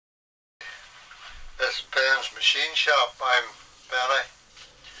is Ben's Machine Shop. I'm Benny.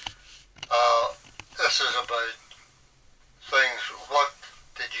 This is about things. What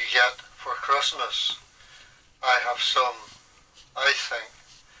did you get for Christmas? I have some, I think,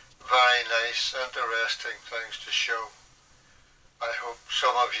 very nice, interesting things to show. I hope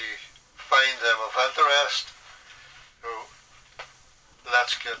some of you find them of interest. So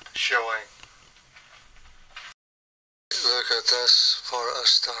let's get showing. Look at this for a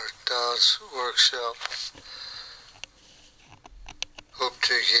start. Dad's workshop. Hope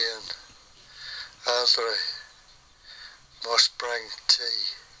to gain. Anthony must bring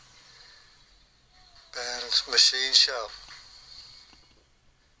tea. Ben's Machine Shop.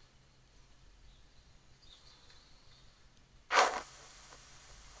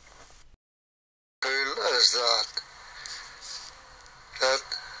 Cool is that? That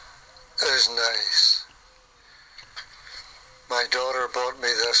is nice. My daughter bought me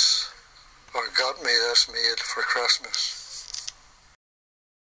this, or got me this made for Christmas.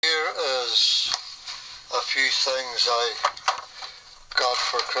 Here is a few things I got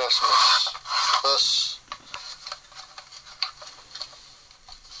for Christmas. This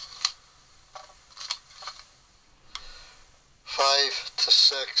five to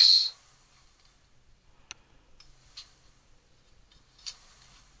six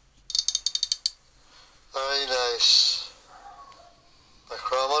very nice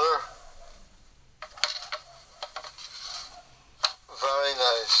micrometer, very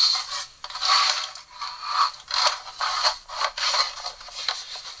nice.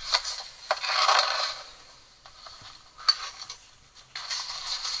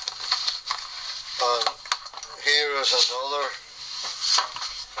 And here is another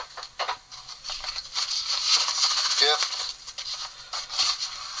gift.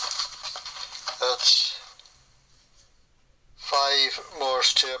 It's 5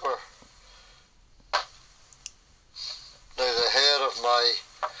 Morse taper. Now the head of my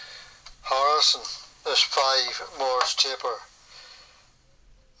Harrison is 5 Morse taper,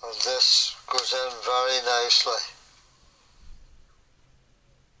 and this goes in very nicely.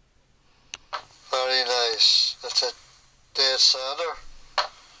 Very nice. It's a dead center.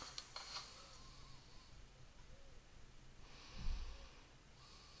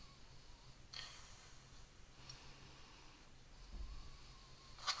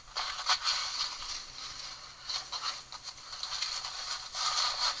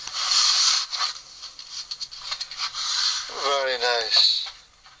 Very nice.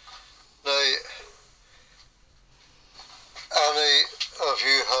 Now, any of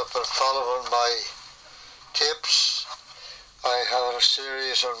you have been following my tips, I have a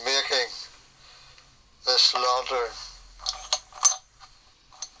series on making this lantern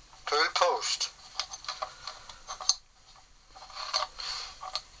tool post,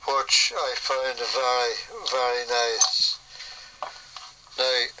 which I found very, very nice.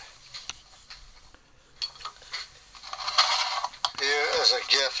 Now, here is a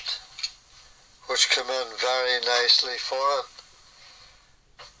gift which came in very nicely for it.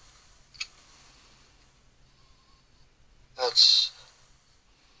 It's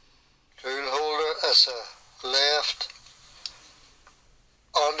tool holder. It's a left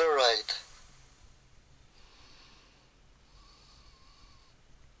and a right.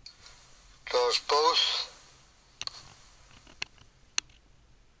 Does both.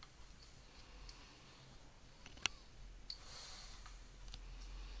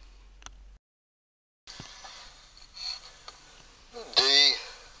 D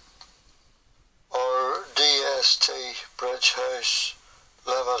or DST Bridge House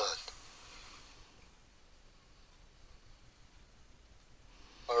Limited.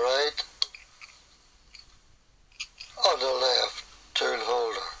 Alright, on the left, tool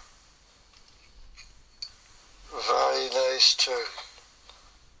holder. Very nice tool.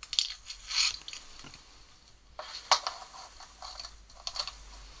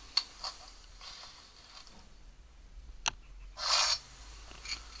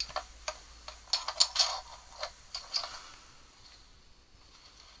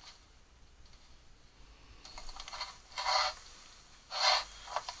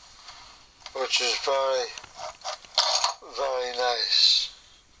 Which is very, very nice.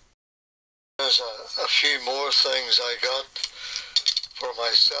 There's a few more things I got for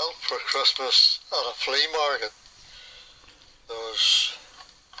myself for Christmas at a flea market. Those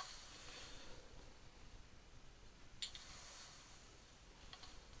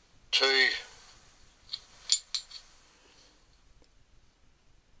two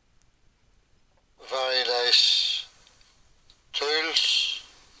very nice tools.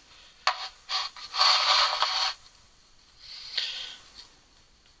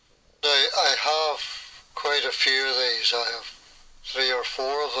 Now I have a few of these. I have 3 or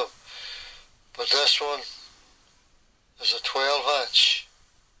 4 of them, but this one is a 12-inch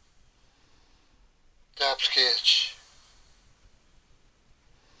depth gauge.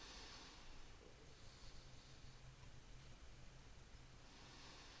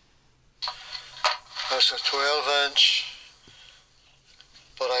 That's a 12-inch,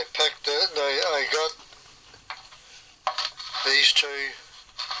 but I picked it. I got these two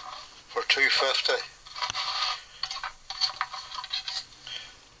for $2.50.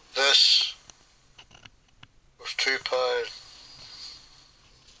 This was £2,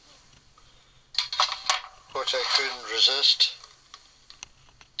 which I couldn't resist.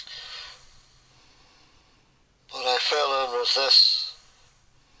 But I fell in with this.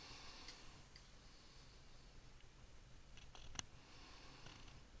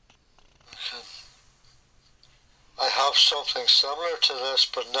 I have something similar to this,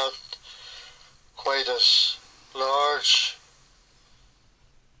 but not quite as large.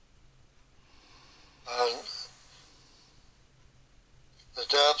 And the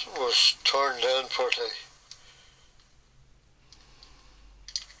depth was turned in pretty.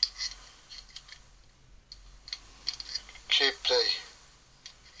 Keep the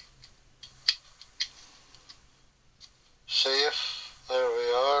safe. There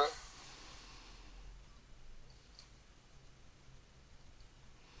we are.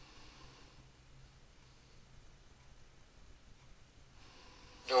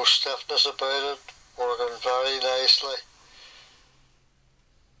 No stiffness about it, working very nicely.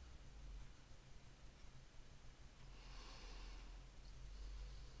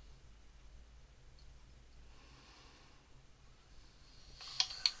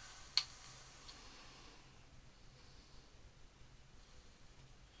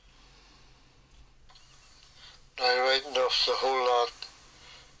 Now writing off the whole lot.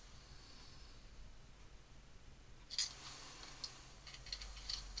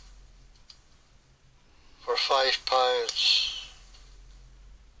 For £5,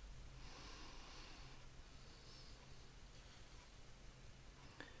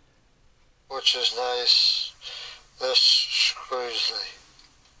 which is nice. This screws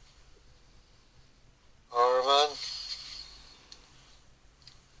the arm in.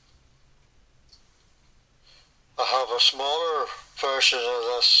 I have a smaller version of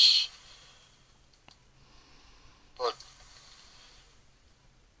this, but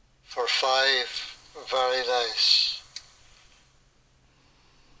for £5, very nice.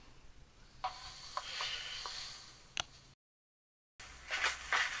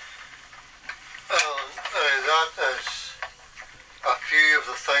 That is a few of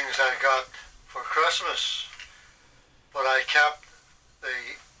the things I got for Christmas, but I kept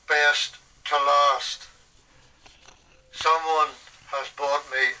the best to last. Someone has bought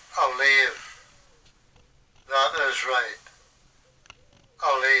me a lathe. That is right,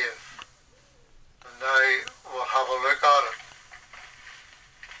 a lathe. And now we'll have a look at it.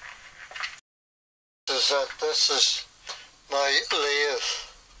 This is my lathe.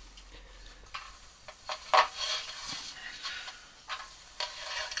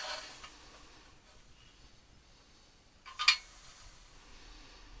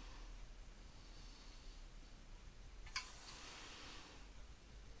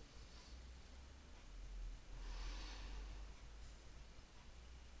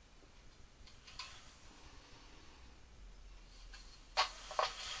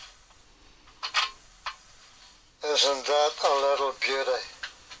 Isn't that a little beauty?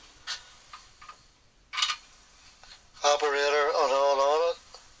 Operator and all on it.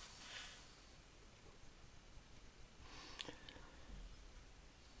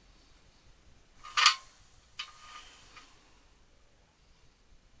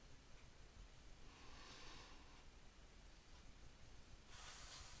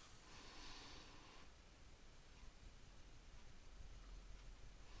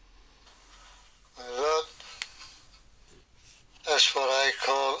 That's what I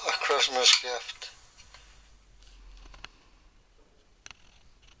call a Christmas gift.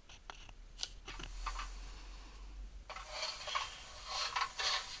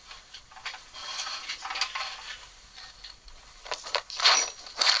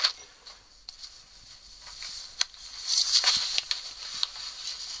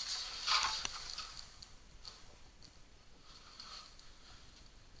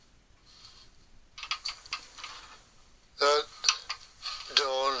 That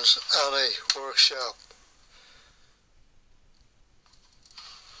dawns any workshop.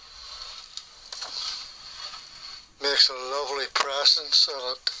 Makes a lovely presence in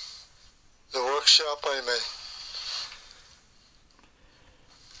it. The workshop, I mean.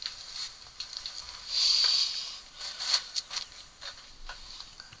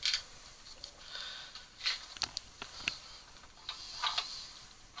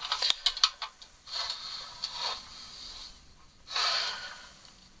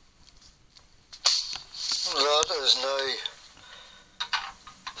 that is now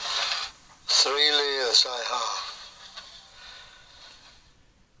 3 lathes I have.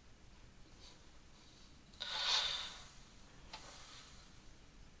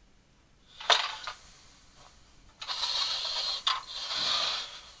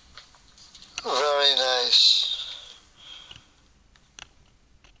 Very nice.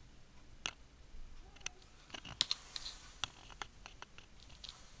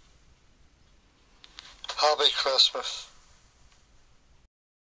 Happy Christmas.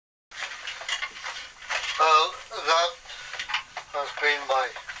 Well, that has been my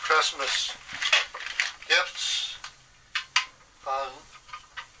Christmas gifts, and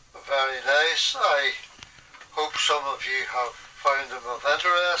very nice. I hope some of you have found them of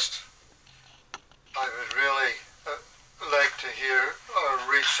interest. I would really like to hear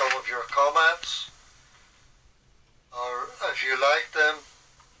or read some of your comments, or if you like them,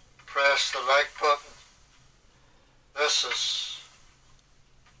 press the like button. This is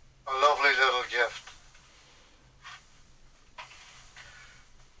a lovely little gift.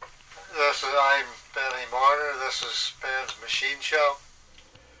 I'm Benny Martyr. This is Ben's Machine Shop.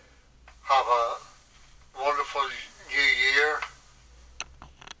 Have a wonderful new year,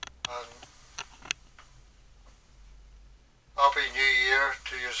 and Happy New Year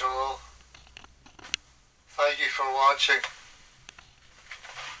to you all. Thank you for watching.